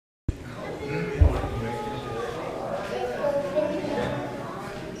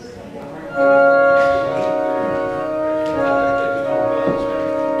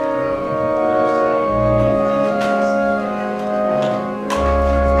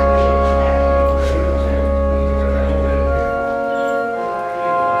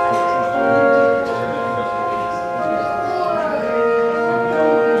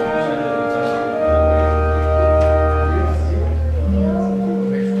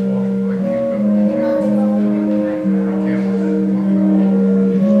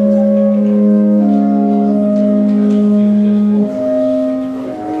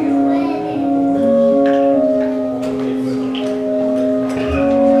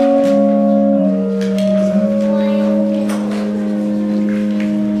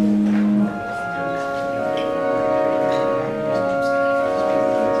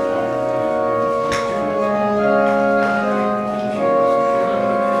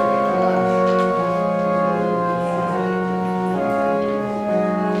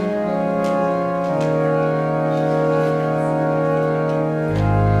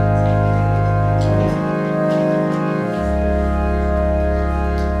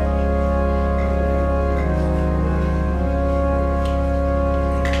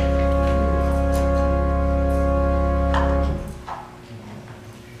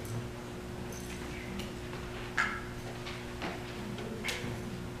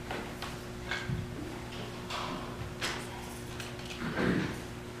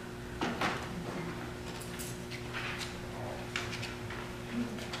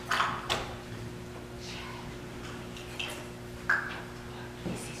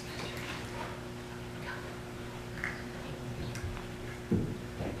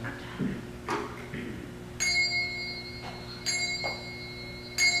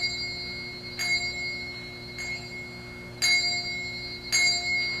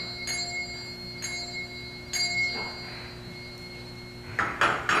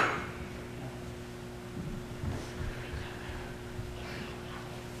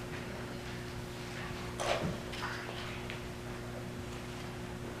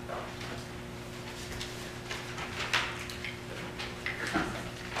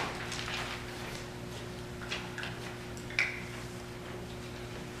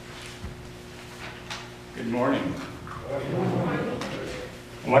morning.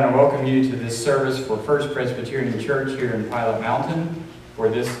 I want to welcome you to this service for First Presbyterian Church here in Pilot Mountain for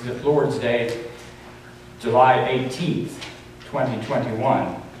this Lord's Day, July 18th,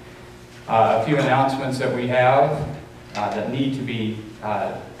 2021. A few announcements that we have that need to be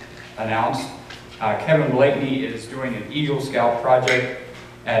announced. Kevin Blakeney is doing an Eagle Scout project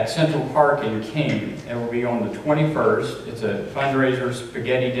at Central Park in King. It will be on the 21st. It's a fundraiser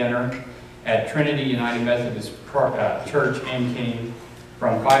spaghetti dinner at Trinity United Methodist Church in King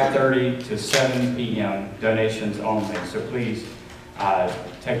from 5:30 to 7 p.m. Donations only. So please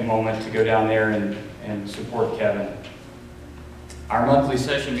take a moment to go down there and support Kevin. Our monthly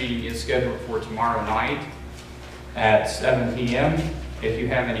session meeting is scheduled for tomorrow night at 7 p.m. If you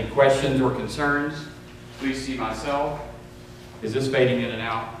have any questions or concerns, please see myself. Is this fading in and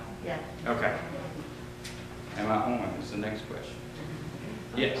out? Yeah. Okay. Am I on? Is the next question.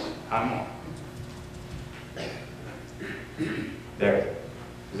 Yes, I'm on. There.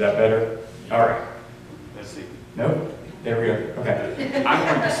 Is that better? All right. Let's see. Nope. There we go. Okay. I'm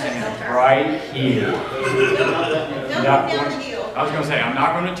going to stand right here. I was going to say, I'm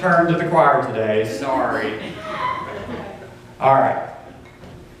not going to turn to the choir today. Sorry. All right.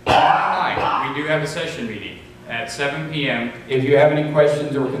 Tonight, we do have a session meeting at 7 p.m. If you have any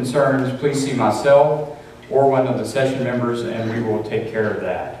questions or concerns, please see myself or one of the session members, and we will take care of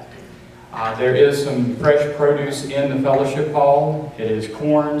that. There is some fresh produce in the fellowship hall. It is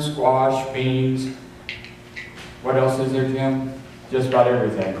corn, squash, beans. What else is there, Jim? Just about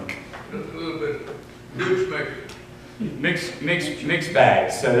everything. Just a little bit Mixed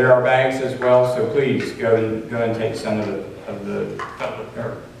bags. So there are bags as well. So please go and take some of the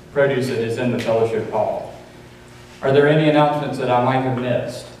produce that is in the fellowship hall. Are there any announcements that I might have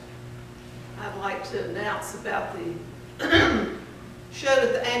missed? I'd like to announce about the show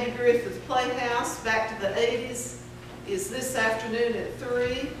at the Andy Griffith Playhouse, Back to the 80s, is this afternoon at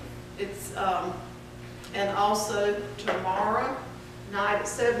 3. It's and also tomorrow night at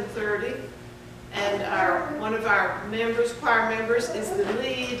 7:30. And one of our members, choir members, is the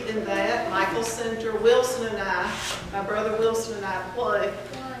lead in that. Michael Center, Wilson and I, my brother Wilson and I play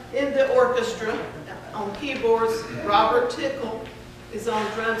in the orchestra. On keyboards, Robert Tickle is on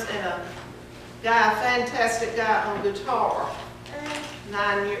drums, and a fantastic guy on guitar.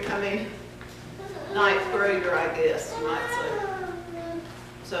 9th grader, I guess you might say.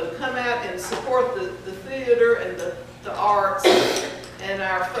 So come out and support the theater and the arts and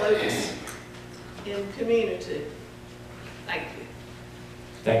our folks in community. Thank you.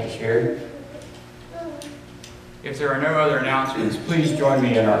 Thank you, Sherry. If there are no other announcements, please join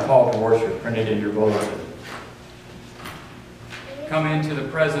me in our call to worship printed in your bulletin. Come into the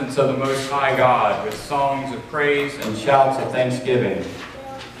presence of the Most High God with songs of praise and shouts of thanksgiving.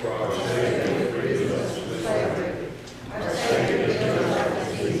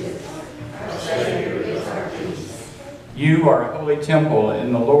 You are a holy temple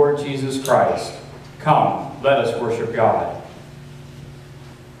in the Lord Jesus Christ. Come, let us worship God.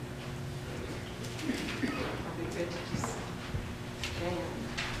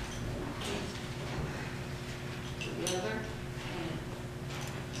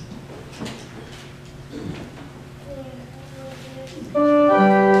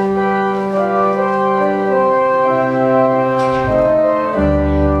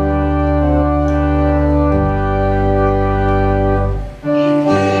 He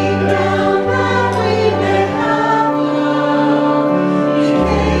came down that we may have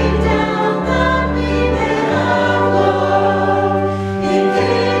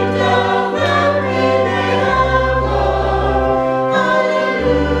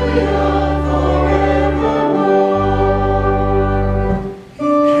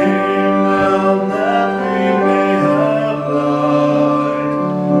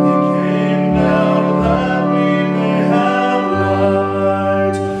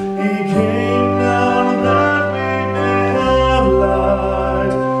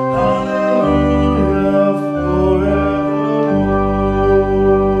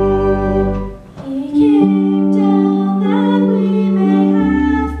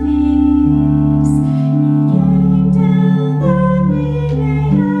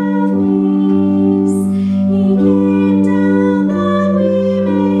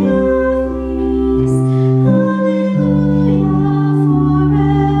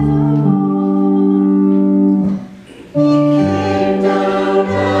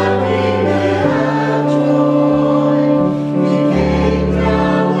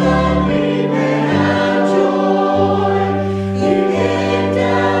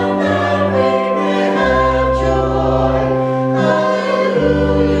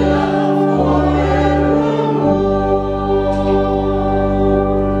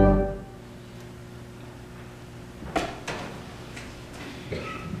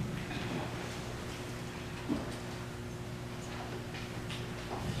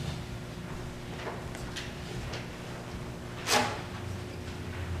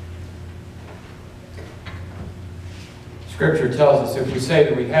Scripture tells us if we say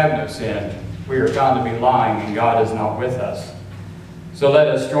that we have no sin, we are found to be lying and God is not with us. So let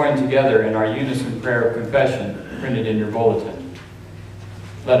us join together in our unison prayer of confession printed in your bulletin.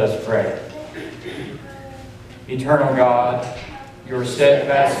 Let us pray. Eternal God, your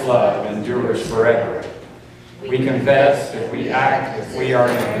steadfast love endures forever. We confess if we act, if we are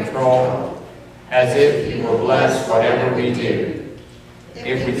in control, as if you will bless whatever we do.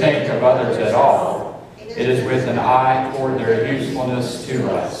 If we think of others at all, it is with an eye toward their usefulness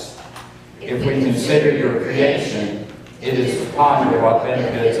to us. If we consider your creation, it is to ponder what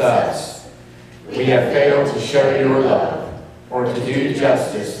benefits us. We have failed to show your love, or to do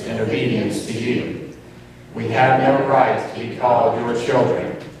justice in obedience to you. We have no right to be called your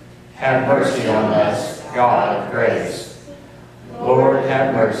children. Have mercy on us, God of grace. Lord,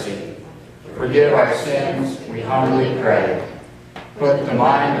 have mercy. Forgive our sins, we humbly pray. Put the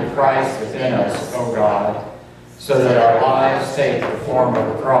mind of Christ within us, O God, so that our lives take the form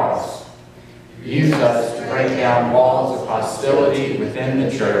of a cross. Use us to break down walls of hostility within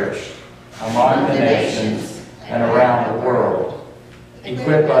the church, among the nations, and around the world.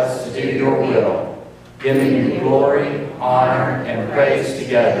 Equip us to do your will, giving you glory, honor, and praise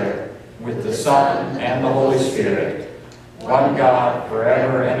together with the Son and the Holy Spirit, one God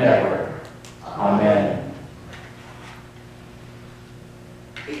forever and ever. Amen.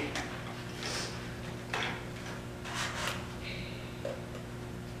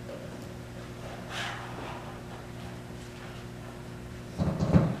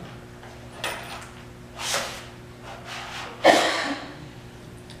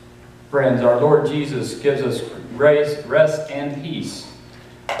 Friends, our Lord Jesus gives us grace, rest, and peace.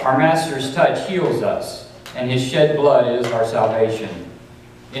 Our Master's touch heals us, and his shed blood is our salvation.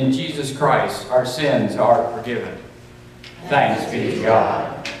 In Jesus Christ, our sins are forgiven. Thanks be to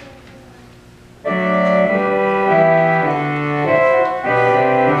God.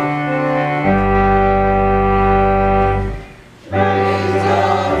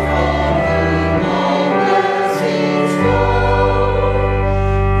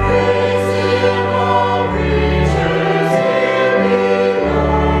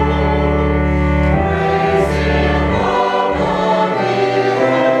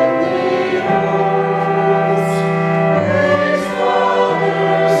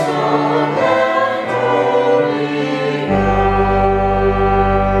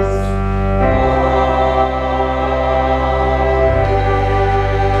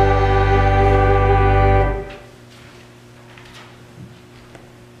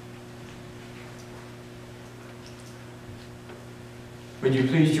 Would you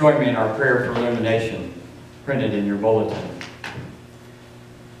please join me in our prayer for illumination, printed in your bulletin.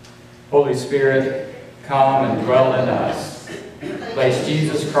 Holy Spirit, come and dwell in us. Place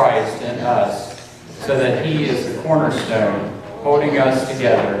Jesus Christ in us, so that he is the cornerstone, holding us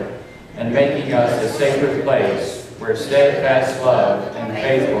together and making us a sacred place where steadfast love and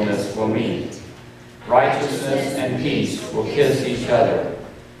faithfulness will meet. Righteousness and peace will kiss each other.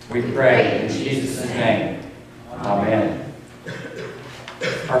 We pray in Jesus' name. Amen.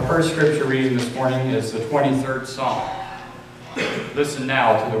 Our first scripture reading this morning is the 23rd Psalm. Listen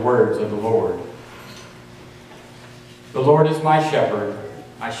now to the words of the Lord. The Lord is my shepherd,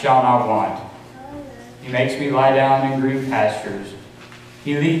 I shall not want. He makes me lie down in green pastures.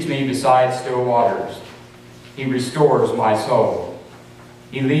 He leads me beside still waters. He restores my soul.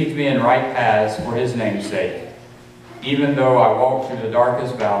 He leads me in right paths for his name's sake. Even though I walk through the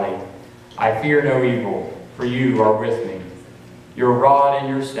darkest valley, I fear no evil, for you are with me. Your rod and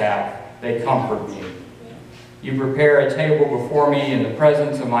your staff, they comfort me. You prepare a table before me in the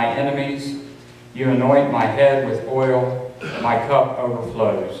presence of my enemies. You anoint my head with oil, and my cup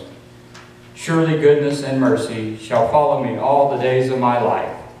overflows. Surely goodness and mercy shall follow me all the days of my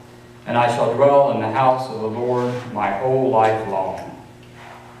life, and I shall dwell in the house of the Lord my whole life long.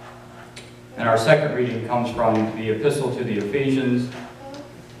 And our second reading comes from the Epistle to the Ephesians,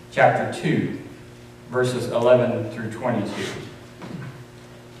 chapter 2, verses 11 through 22.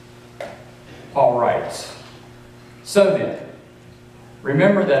 Paul writes, So then,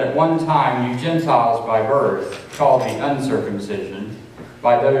 remember that at one time you Gentiles by birth, called the uncircumcision,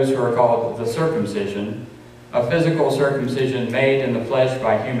 by those who are called the circumcision, a physical circumcision made in the flesh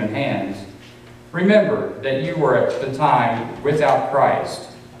by human hands, remember that you were at the time without Christ,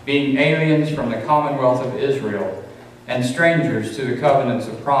 being aliens from the commonwealth of Israel, and strangers to the covenants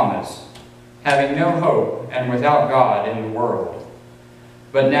of promise, having no hope and without God in the world.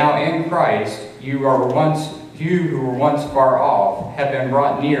 But now in Christ, you who were once far off have been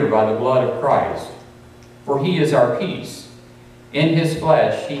brought near by the blood of Christ. For he is our peace. In his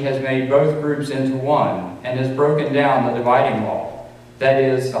flesh, he has made both groups into one and has broken down the dividing wall, that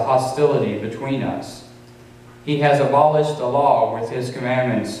is, the hostility between us. He has abolished the law with his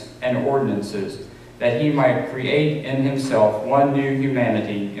commandments and ordinances, that he might create in himself one new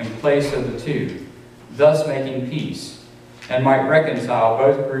humanity in place of the two, thus making peace, and might reconcile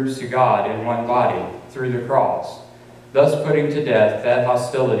both groups to God in one body through the cross, thus putting to death that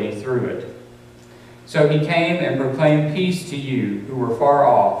hostility through it. So he came and proclaimed peace to you who were far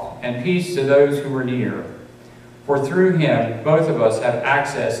off, and peace to those who were near. For through him both of us have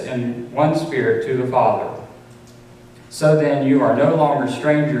access in one Spirit to the Father. So then you are no longer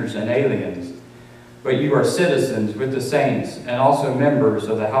strangers and aliens, but you are citizens with the saints and also members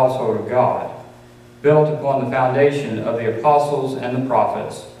of the household of God, built upon the foundation of the apostles and the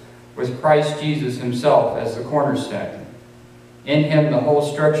prophets, with Christ Jesus himself as the cornerstone. In him the whole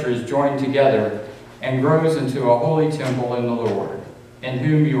structure is joined together and grows into a holy temple in the Lord, in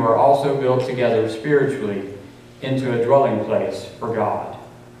whom you are also built together spiritually into a dwelling place for God.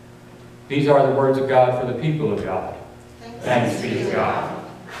 These are the words of God for the people of God. Thanks be to God.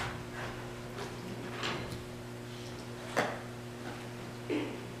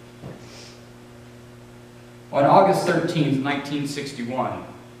 On August 13, 1961,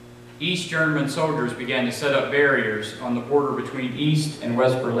 East German soldiers began to set up barriers on the border between East and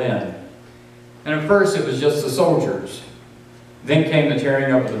West Berlin. And at first it was just the soldiers. Then came the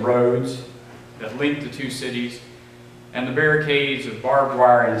tearing up of the roads that linked the two cities and the barricades of barbed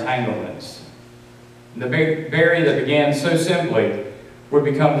wire entanglements. The barrier that began so simply would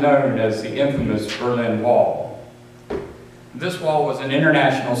become known as the infamous Berlin Wall. This wall was an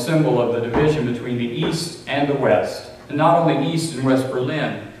international symbol of the division between the East and the West, and not only East and West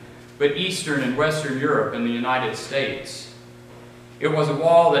Berlin, but Eastern and Western Europe and the United States. It was a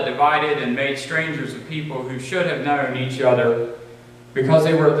wall that divided and made strangers of people who should have known each other because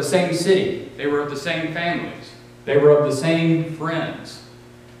they were of the same city, they were of the same families, they were of the same friends.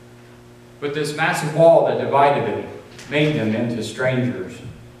 But this massive wall that divided them made them into strangers.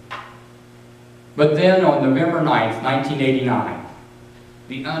 But then on November 9th, 1989,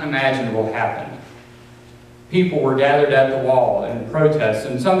 the unimaginable happened. People were gathered at the wall in protest,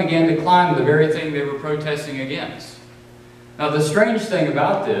 and some began to climb the very thing they were protesting against. Now, the strange thing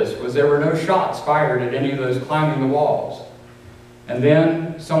about this was there were no shots fired at any of those climbing the walls. And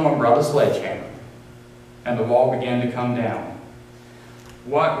then someone brought a sledgehammer, and the wall began to come down.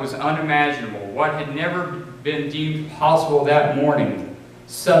 What was unimaginable, what had never been deemed possible that morning,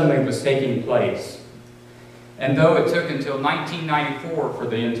 suddenly was taking place. And though it took until 1994 for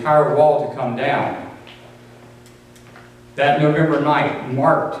the entire wall to come down, that November night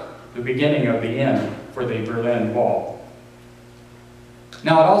marked the beginning of the end for the Berlin Wall.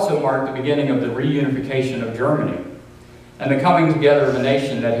 Now, it also marked the beginning of the reunification of Germany and the coming together of a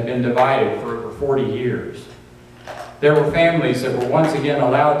nation that had been divided for over 40 years. There were families that were once again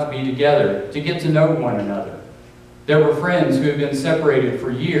allowed to be together, to get to know one another. There were friends who had been separated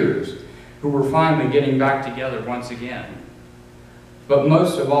for years, who were finally getting back together once again. But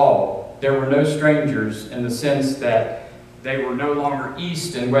most of all, there were no strangers in the sense that they were no longer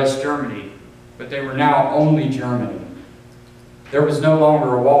East and West Germany, but they were now only Germany. There was no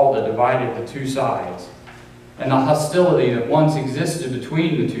longer a wall that divided the two sides, and the hostility that once existed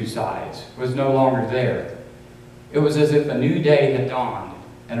between the two sides was no longer there. It was as if a new day had dawned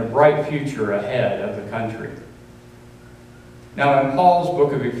and a bright future ahead of the country. Now, in Paul's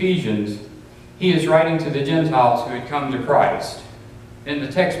book of Ephesians, he is writing to the Gentiles who had come to Christ. In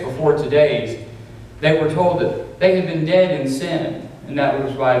the text before today's, they were told that they had been dead in sin, and that it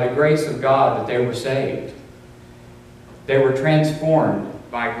was by the grace of God that they were saved. They were transformed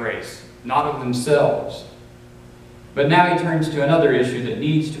by grace, not of themselves. But now he turns to another issue that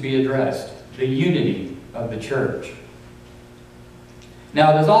needs to be addressed, the unity of the church.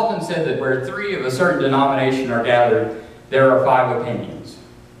 Now, it is often said that where three of a certain denomination are gathered, there are 5 opinions.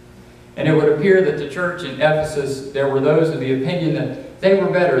 And it would appear that the church in Ephesus, there were those of the opinion that they were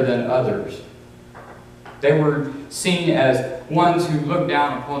better than others. They were seen as ones who looked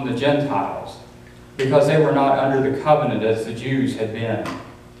down upon the Gentiles because they were not under the covenant as the Jews had been.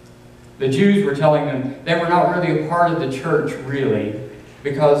 The Jews were telling them they were not really a part of the church, really,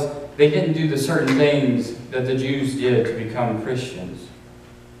 because they didn't do the certain things that the Jews did to become Christians.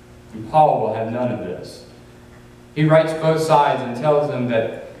 And Paul will have none of this. He writes both sides and tells them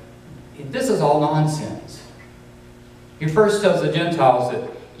that this is all nonsense. He first tells the Gentiles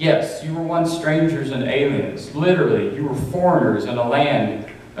that, yes, you were once strangers and aliens. Literally, you were foreigners in a land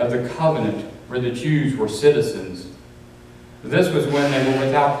of the covenant where the Jews were citizens. This was when they were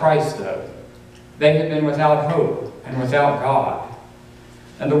without Christ, though. They had been without hope and without God.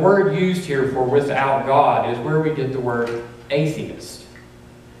 And the word used here for without God is where we get the word atheist.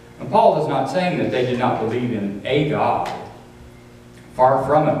 And Paul is not saying that they did not believe in a God. Far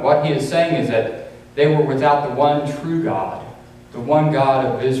from it. What he is saying is that they were without the one true God, the one God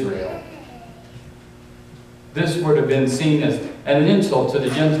of Israel. This would have been seen as an insult to the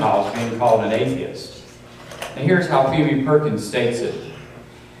Gentiles being called an atheist. And here's how Phoebe Perkins states it.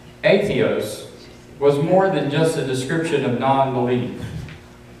 Atheos was more than just a description of non-belief.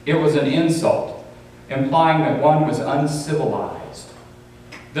 It was an insult, implying that one was uncivilized.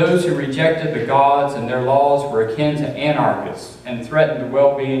 Those who rejected the gods and their laws were akin to anarchists and threatened the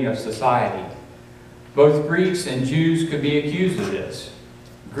well-being of society. Both Greeks and Jews could be accused of this.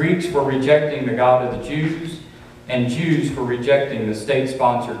 Greeks for rejecting the God of the Jews, and Jews for rejecting the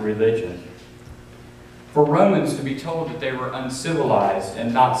state-sponsored religion. For Romans to be told that they were uncivilized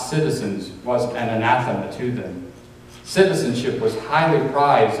and not citizens was an anathema to them. Citizenship was highly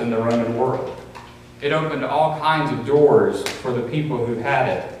prized in the Roman world. It opened all kinds of doors for the people who had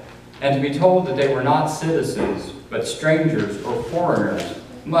it. And to be told that they were not citizens, but strangers or foreigners,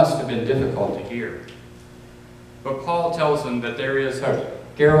 must have been difficult to hear. But Paul tells them that there is hope.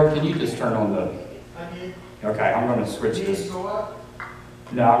 Gerald, can you just turn on the... Okay, I'm going to switch this.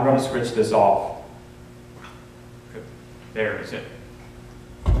 No, I'm going to switch this off. There is it.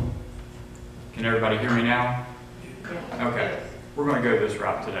 Can everybody hear me now? Okay, we're going to go this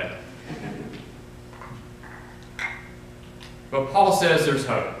route today. But Paul says there's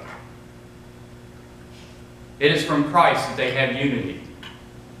hope. It is from Christ that they have unity,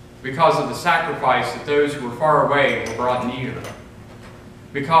 because of the sacrifice that those who were far away were brought near.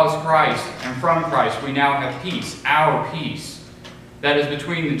 Because Christ, and from Christ, we now have peace, our peace, that is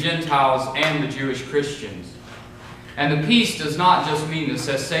between the Gentiles and the Jewish Christians. And the peace does not just mean the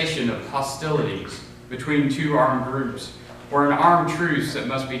cessation of hostilities between two armed groups, or an armed truce that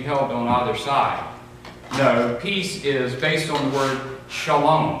must be held on either side. No, peace is based on the word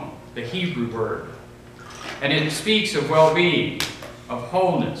shalom, the Hebrew word. And it speaks of well-being, of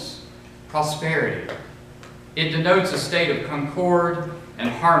wholeness, prosperity. It denotes a state of concord and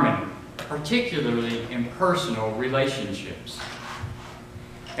harmony, particularly in personal relationships.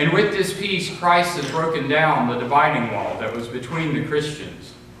 And with this peace, Christ has broken down the dividing wall that was between the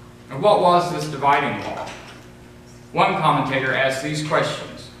Christians. And what was this dividing wall? One commentator asked these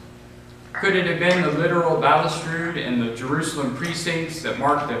questions. Could it have been the literal balustrade in the Jerusalem precincts that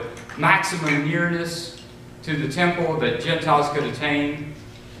marked the maximum nearness to the temple that Gentiles could attain?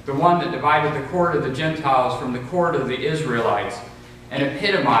 The one that divided the court of the Gentiles from the court of the Israelites and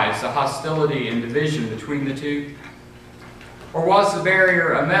epitomized the hostility and division between the two? Or was the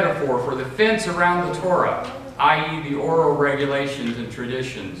barrier a metaphor for the fence around the Torah, i.e. the oral regulations and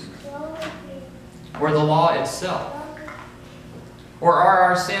traditions? Or the law itself? Or are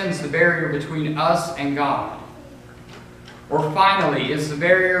our sins the barrier between us and God? Or finally, is the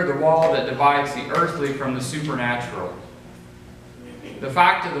barrier the wall that divides the earthly from the supernatural? The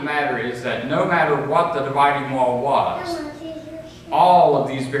fact of the matter is that no matter what the dividing wall was, all of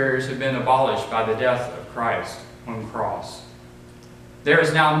these barriers have been abolished by the death of Christ on the cross. There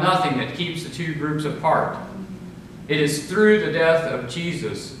is now nothing that keeps the two groups apart. It is through the death of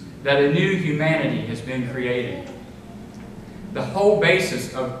Jesus that a new humanity has been created. The whole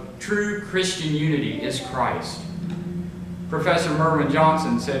basis of true Christian unity is Christ. Professor Merwin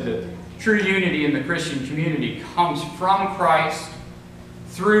Johnson said that true unity in the Christian community comes from Christ,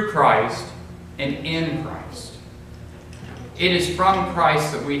 through Christ, and in Christ. It is from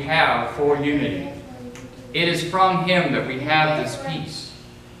Christ that we have full unity. It is from Him that we have this peace.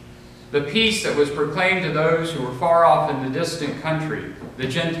 The peace that was proclaimed to those who were far off in the distant country, the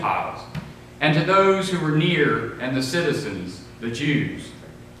Gentiles, and to those who were near and the citizens, the Jews.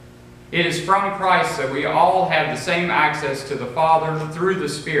 It is from Christ that we all have the same access to the Father through the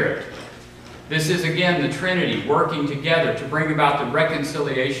Spirit. This is again the Trinity working together to bring about the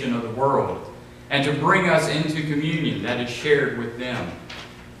reconciliation of the world and to bring us into communion that is shared with them.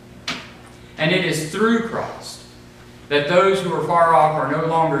 And it is through Christ that those who are far off are no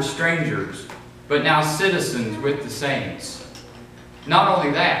longer strangers, but now citizens with the saints. Not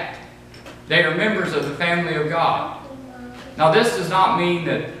only that, they are members of the family of God. Now this does not mean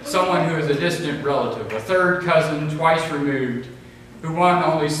that someone who is a distant relative, a third cousin twice removed, who one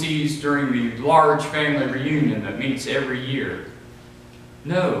only sees during the large family reunion that meets every year.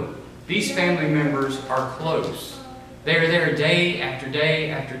 No, these family members are close. They are there day after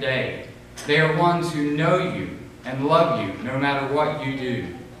day after day. They are ones who know you and love you no matter what you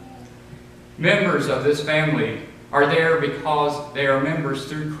do. Members of this family are there because they are members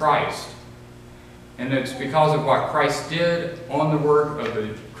through Christ. And it's because of what Christ did on the work of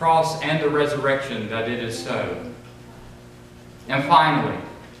the cross and the resurrection that it is so. And finally,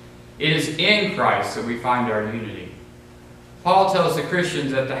 it is in Christ that we find our unity. Paul tells the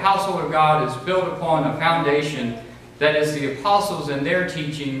Christians that the household of God is built upon a foundation that is the apostles and their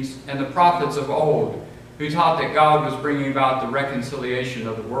teachings and the prophets of old, who taught that God was bringing about the reconciliation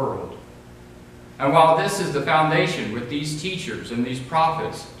of the world. And while this is the foundation with these teachers and these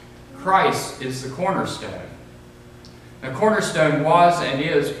prophets, Christ is the cornerstone. The cornerstone was and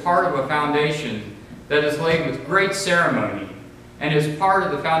is part of a foundation that is laid with great ceremony and is part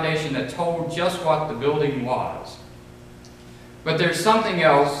of the foundation that told just what the building was. But there's something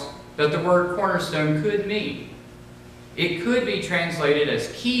else that the word cornerstone could mean. It could be translated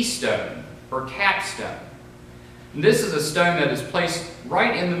as keystone or capstone. And this is a stone that is placed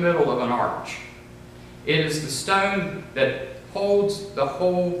right in the middle of an arch. It is the stone that holds the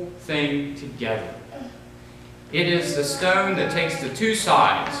whole thing together. It is the stone that takes the two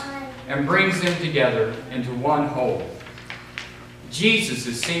sides and brings them together into one whole. Jesus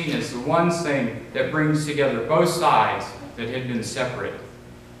is seen as the one thing that brings together both sides that had been separate.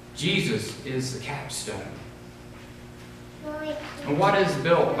 Jesus is the capstone. And what is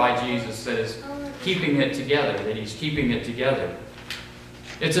built by Jesus that is keeping it together, that he's keeping it together?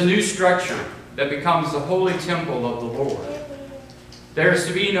 It's a new structure that becomes the holy temple of the Lord. There is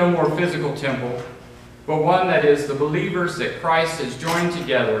to be no more physical temple, but one that is the believers that Christ has joined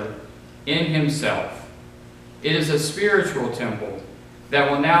together in himself. It is a spiritual temple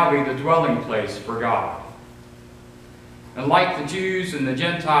that will now be the dwelling place for God. And like the Jews and the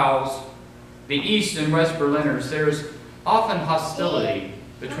Gentiles, the East and West Berliners, there is often hostility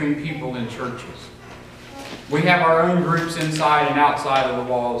between people in churches. We have our own groups inside and outside of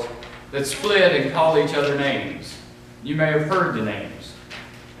the walls that split and call each other names. You may have heard the names: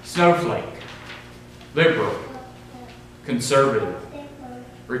 snowflake, liberal, conservative,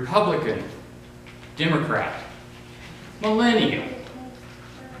 Republican, Democrat, millennial,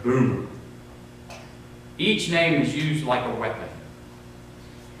 boomer. Each name is used like a weapon.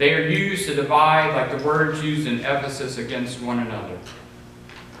 They are used to divide like the words used in Ephesus against one another.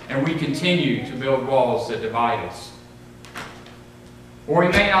 And we continue to build walls that divide us. Or we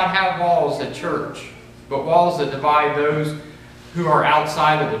may not have walls at church, but walls that divide those who are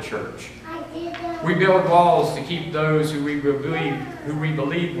outside of the church. We build walls to keep those who we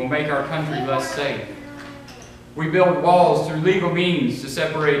believe will make our country less safe. We build walls through legal means to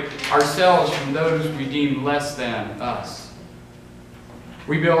separate ourselves from those we deem less than us.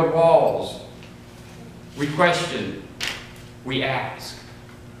 We build walls. We question. We ask.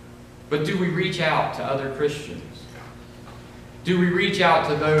 But do we reach out to other Christians? Do we reach out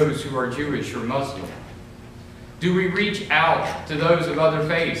to those who are Jewish or Muslim? Do we reach out to those of other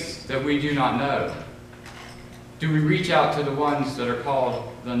faiths that we do not know? Do we reach out to the ones that are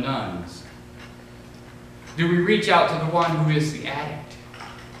called the nuns? Do we reach out to the one who is the addict?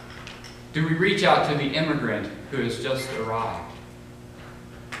 Do we reach out to the immigrant who has just arrived?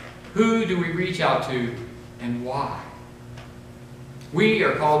 Who do we reach out to and why? We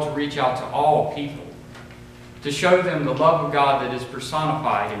are called to reach out to all people, to show them the love of God that is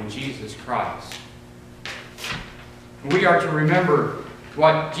personified in Jesus Christ. We are to remember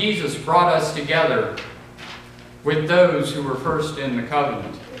what Jesus brought us together with those who were first in the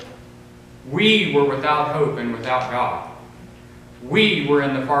covenant. We were without hope and without God. We were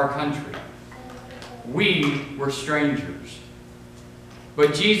in the far country. We were strangers.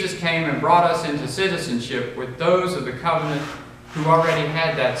 But Jesus came and brought us into citizenship with those of the covenant who already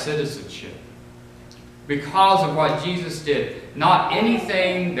had that citizenship. Because of what Jesus did, not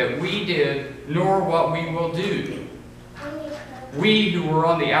anything that we did, nor what we will do. We who were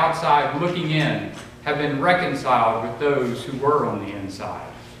on the outside looking in have been reconciled with those who were on the inside.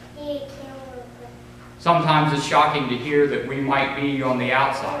 Sometimes it's shocking to hear that we might be on the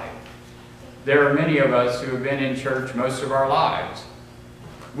outside. There are many of us who have been in church most of our lives.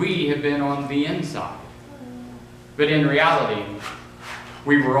 We have been on the inside. But in reality,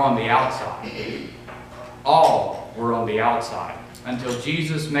 we were on the outside. All were on the outside until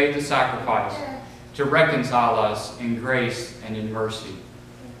Jesus made the sacrifice to reconcile us in grace and in mercy.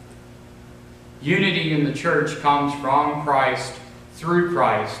 Unity in the church comes from Christ, through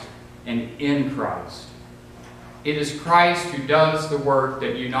Christ, and in Christ. It is Christ who does the work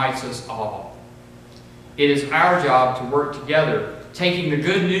that unites us all. It is our job to work together, taking the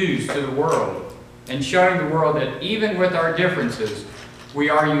good news to the world and showing the world that even with our differences, we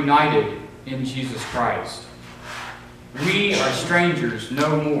are united in Jesus Christ. We are strangers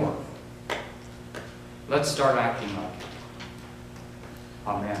no more. Let's start acting like it.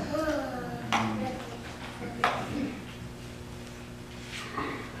 Amen.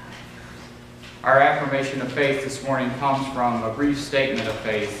 Our affirmation of faith this morning comes from a brief statement of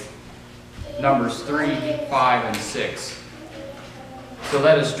faith, Numbers 3, 5, and 6. So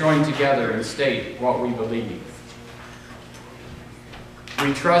let us join together and state what we believe.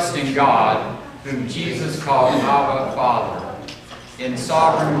 We trust in God, whom Jesus called Abba, Father. In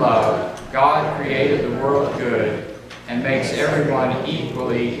sovereign love, God created the world good and makes everyone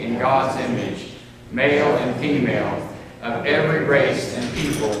equally in God's image, male and female, of every race and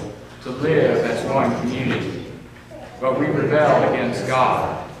people, to live as one community. But we rebel against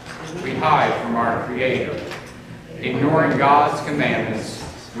God. We hide from our Creator. Ignoring God's commandments,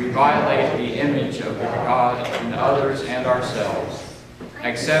 we violate the image of God in others and ourselves,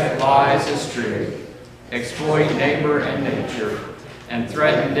 accept lies as truth, exploit neighbor and nature, and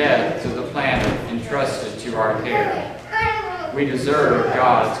threaten death to the planet entrusted to our care. We deserve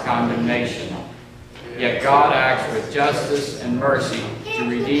God's condemnation. Yet God acts with justice and mercy to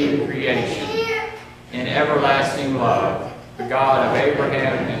redeem creation. In everlasting love, the God of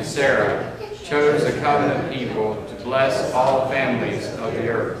Abraham and Sarah chose a covenant people to bless all families of the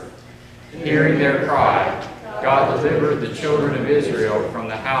earth. Hearing their cry, God delivered the children of Israel from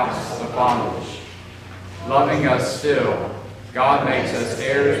the house of bondage. Loving us still, God makes us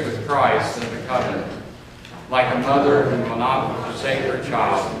heirs with Christ of the covenant. Like a mother who will not forsake her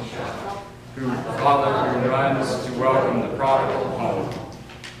child, father who runs to welcome the prodigal home,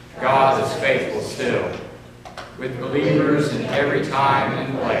 God is faithful still. With believers in every time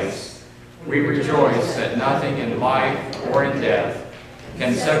and place, we rejoice that nothing in life or in death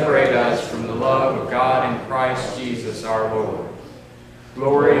can separate us from the love of God in Christ Jesus our Lord.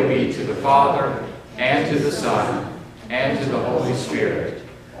 Glory be to the Father, and to the Son, and to the Holy Spirit.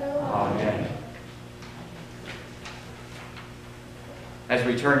 Amen. As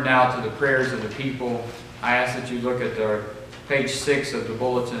we turn now to the prayers of the people, I ask that you look at page 6 of the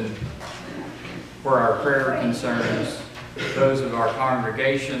bulletin for our prayer concerns, those of our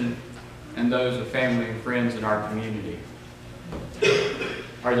congregation, and those of family and friends in our community.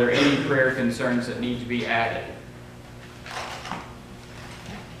 Are there any prayer concerns that need to be added?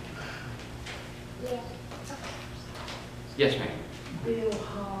 Yes, ma'am. Bill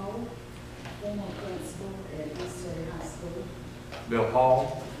Hall, former principal at Eastern High School. Bill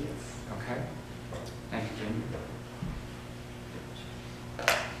Hall? Yes. Okay. Thank you, Jenny.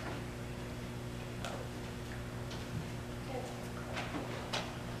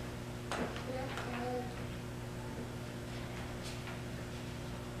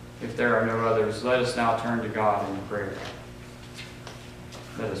 If there are no others, let us now turn to God in prayer.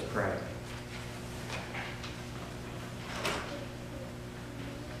 Let us pray.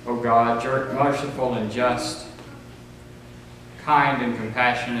 O God, merciful and just, kind and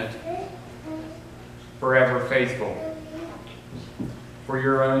compassionate, forever faithful, for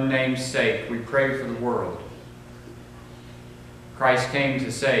your own name's sake, we pray for the world. Christ came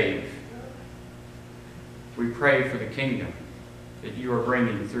to save. We pray for the kingdom that you are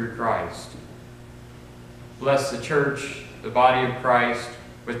bringing through Christ. Bless the church, the body of Christ,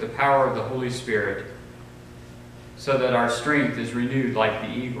 with the power of the Holy Spirit, so that our strength is renewed like the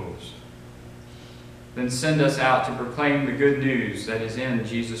eagles. Then send us out to proclaim the good news that is in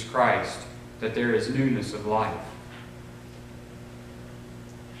Jesus Christ, that there is newness of life.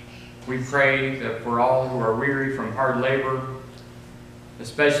 We pray that for all who are weary from hard labor,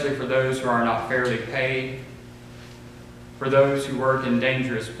 especially for those who are not fairly paid, for those who work in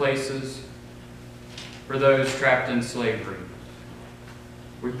dangerous places, for those trapped in slavery,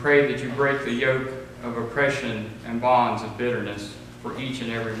 we pray that you break the yoke of oppression and bonds of bitterness for each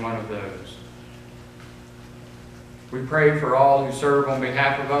and every one of those. We pray for all who serve on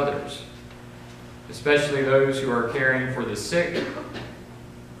behalf of others, especially those who are caring for the sick,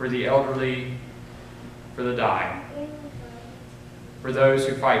 for the elderly, for the dying, for those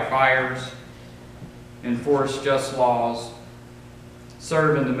who fight fires, enforce just laws,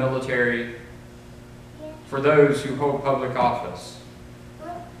 serve in the military, for those who hold public office.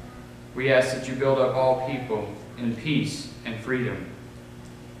 We ask that you build up all people in peace and freedom.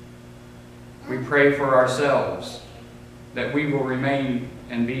 We pray for ourselves that we will remain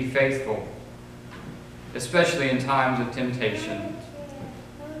and be faithful, especially in times of temptation.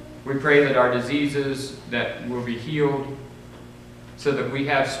 We pray that our diseases that will be healed so that we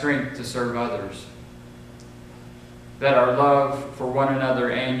have strength to serve others, that our love for one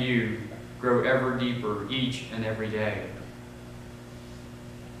another and you grow ever deeper each and every day.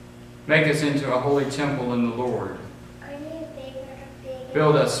 Make us into a holy temple in the Lord.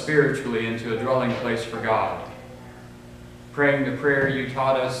 Build us spiritually into a dwelling place for God. Praying the prayer you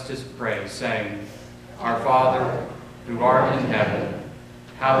taught us to pray, saying, Our Father, who art in heaven,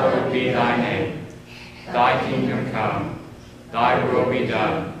 hallowed be thy name. Thy kingdom come, thy will be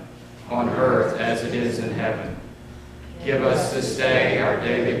done, on earth as it is in heaven. Give us this day our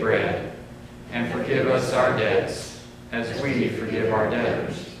daily bread, and forgive us our debts, as we forgive our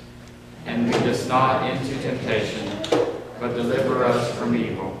debtors. And lead us not into temptation, but deliver us from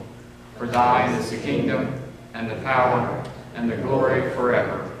evil. For thine is the kingdom, and the power, and the glory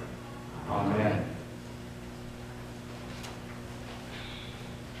forever. Amen.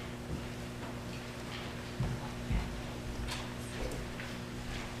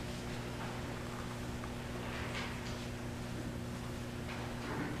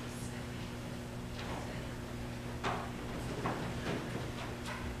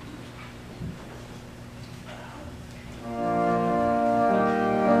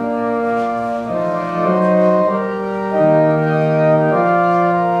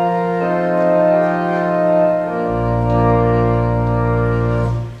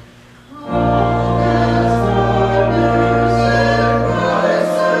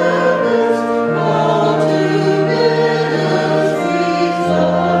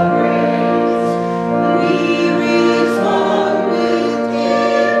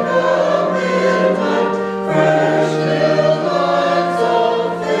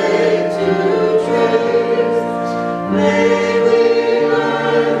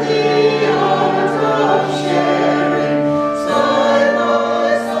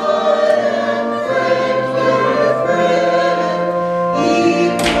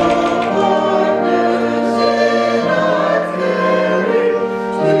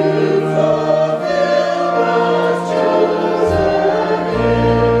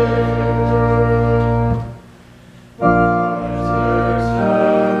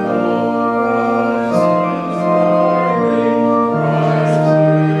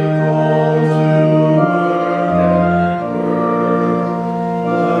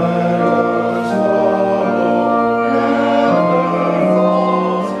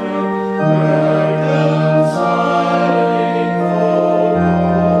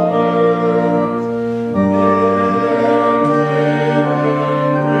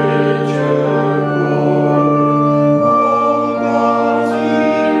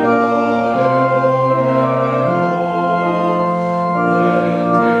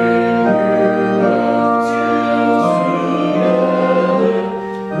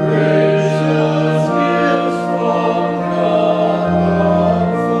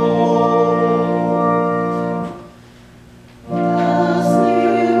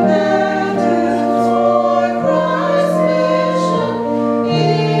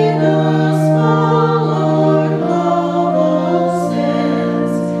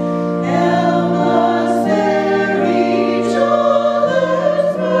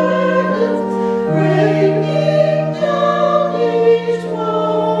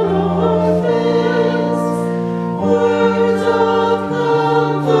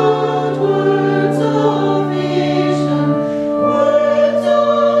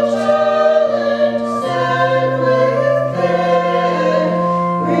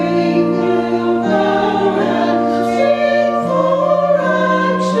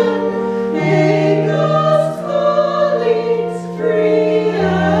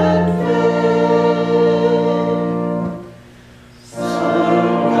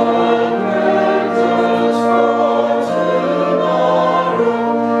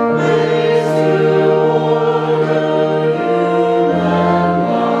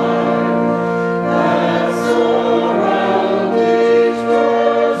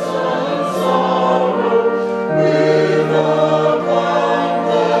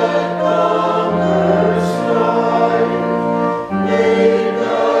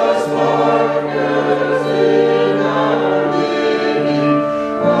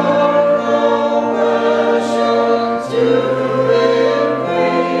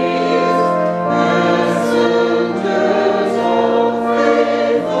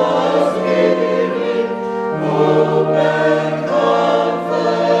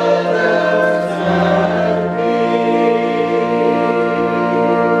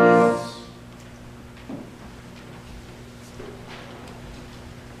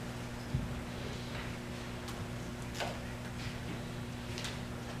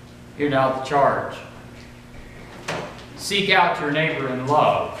 Hear now the charge. Seek out your neighbor in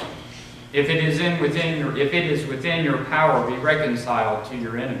love. If it is within your power, be reconciled to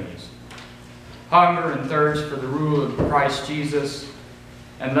your enemies. Hunger and thirst for the rule of Christ Jesus,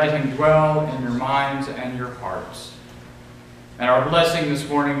 and let him dwell in your minds and your hearts. And our blessing this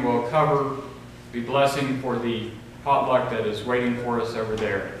morning will be blessing for the potluck that is waiting for us over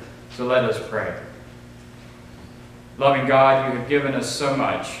there. So let us pray. Loving God, you have given us so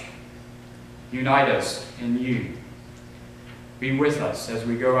much. Unite us in you. Be with us as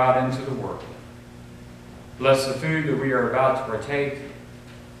we go out into the world. Bless the food that we are about to partake.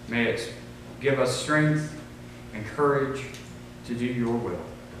 May it give us strength and courage to do your will.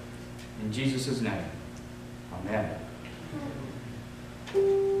 In Jesus' name, amen.